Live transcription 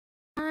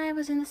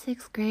was in the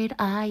 6th grade,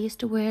 I used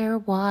to wear a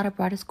water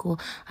bra to school.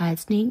 I'd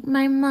sneak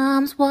my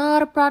mom's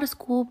water bra to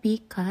school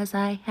because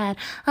I had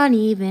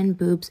uneven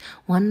boobs.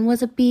 One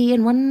was a B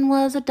and one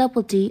was a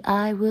double D.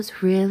 I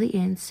was really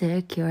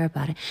insecure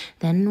about it.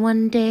 Then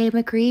one day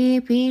my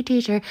creepy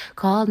teacher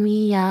called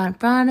me out in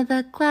front of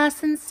the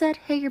class and said,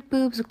 hey, your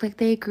boobs look like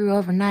they grew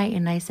overnight.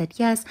 And I said,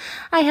 yes,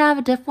 I have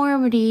a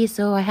deformity,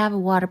 so I have a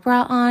water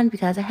bra on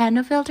because I had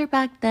no filter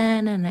back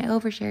then and I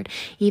overshared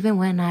even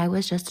when I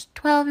was just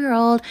a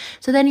 12-year-old.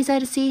 So then he said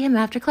to see him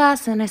after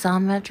class, and I saw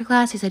him after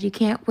class. He said, you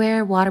can't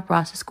wear water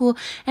bras to school,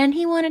 and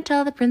he wanted to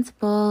tell the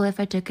principal if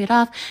I took it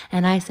off,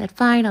 and I said,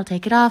 fine, I'll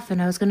take it off, and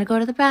I was going to go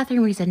to the bathroom,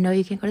 and he said, no,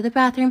 you can't go to the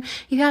bathroom,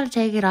 you got to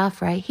take it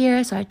off right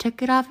here. So I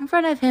took it off in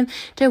front of him,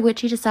 to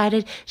which he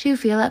decided to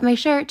feel up my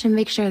shirt to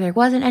make sure there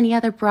wasn't any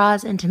other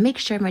bras and to make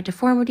sure my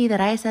deformity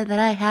that I said that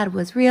I had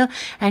was real,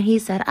 and he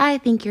said, I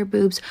think your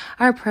boobs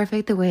are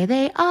perfect the way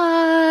they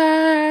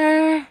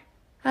are.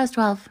 I was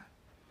 12.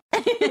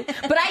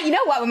 But you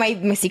know what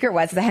my secret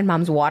was? Is I had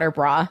mom's water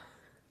bra.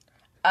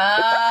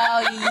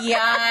 Oh,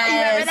 yes.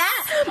 Remember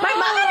that? My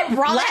mom had a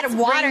bra that had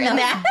water in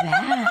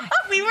that.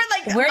 We were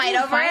like, where do fight you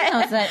over find it.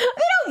 those? They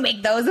don't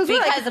make those. Those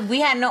Because were like,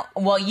 we had no.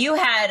 Well, you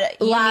had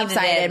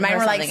lopsided. Mine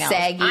were like something else.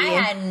 saggy. I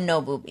had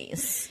no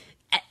boobies.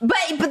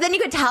 but then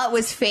you could tell it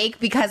was fake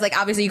because like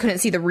obviously you couldn't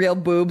see the real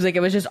boobs. Like it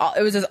was just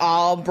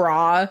all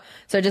bra.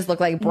 So it just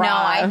looked like bra. No,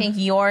 I think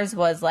yours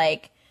was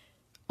like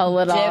a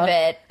little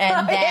divot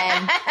and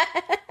then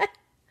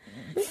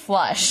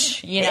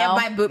flush. You know,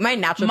 yeah, my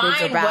natural boobs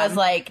are mine bad. was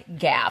like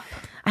gap.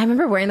 I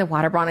remember wearing the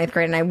water bra in 8th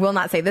grade, and I will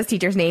not say this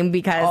teacher's name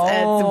because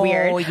it's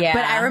weird. Yeah.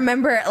 But I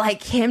remember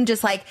like him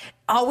just like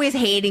always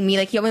hating me.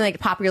 Like he only liked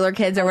popular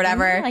kids or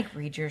whatever. Didn't you, like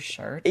read your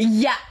shirt.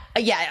 Yeah.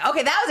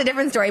 Okay, that was a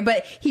different story.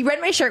 But he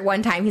read my shirt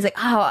one time. He's like,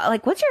 "Oh,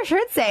 like what's your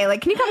shirt say?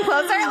 Like, can you come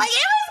closer?" Like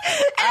it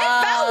was, and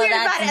I felt weird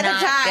about it at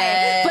the time.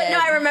 Good. But no,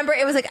 I remember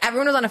it was like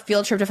everyone was on a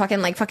field trip to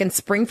fucking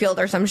Springfield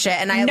or some shit,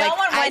 and I No one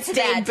went to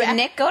that. Did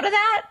Nick go to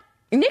that?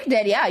 Nick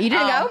did. Yeah, you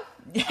didn't go.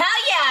 Hell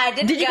yeah, I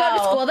didn't Did you go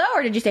to school though,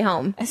 or did you stay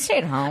home? I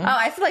stayed home. Oh,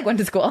 I still like went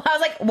to school. I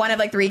was like one of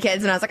like 3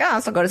 kids, and I was like, oh,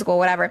 I'll still go to school,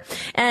 whatever.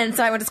 And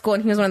so I went to school,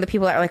 and he was one of the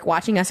people that were like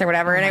watching us or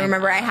whatever. And I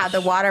remember I had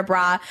the water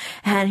bra,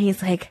 and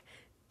he's like,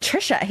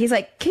 Trisha, he's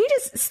like, can you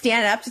just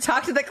stand up to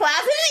talk to the class?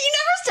 And you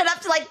never stood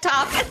up to like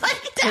talk and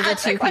like to To the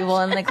ask 2 questions. people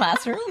in the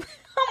classroom.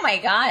 Oh my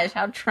gosh,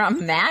 how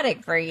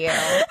traumatic for you. He's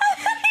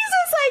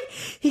just like,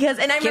 he goes,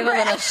 and I Give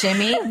remember a little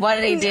shimmy. What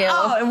did he do?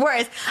 Oh, and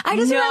worse. I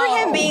just remember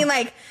him being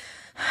like,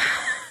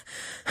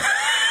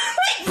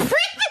 like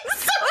breathing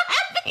so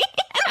heavy,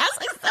 and I was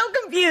like so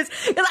confused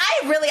because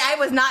I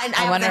was not.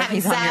 I wonder wasn't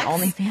if he's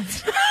having sex. on your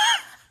OnlyFans.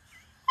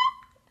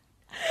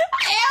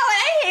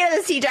 I hated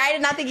this teacher. I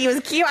did not think he was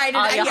cute. You'll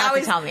have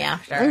to tell me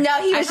after.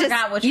 No, he was I forgot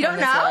just. which You one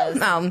don't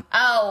this know? was.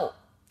 Oh,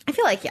 I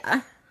feel like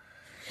yeah.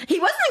 He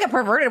wasn't like a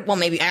perverted. Well,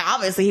 maybe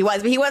obviously he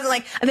was, but he wasn't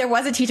like. There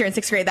was a teacher in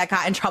 6th grade that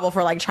got in trouble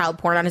for like child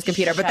porn on his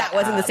computer, but that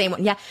wasn't the same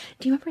one. Yeah.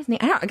 Do you remember his name?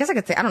 I guess I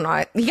could say. I don't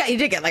know. He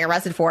did get like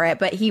arrested for it,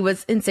 but he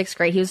was in 6th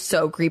grade. He was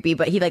so creepy,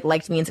 but he like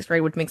liked me in 6th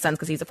grade, which makes sense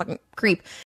because he's a fucking creep.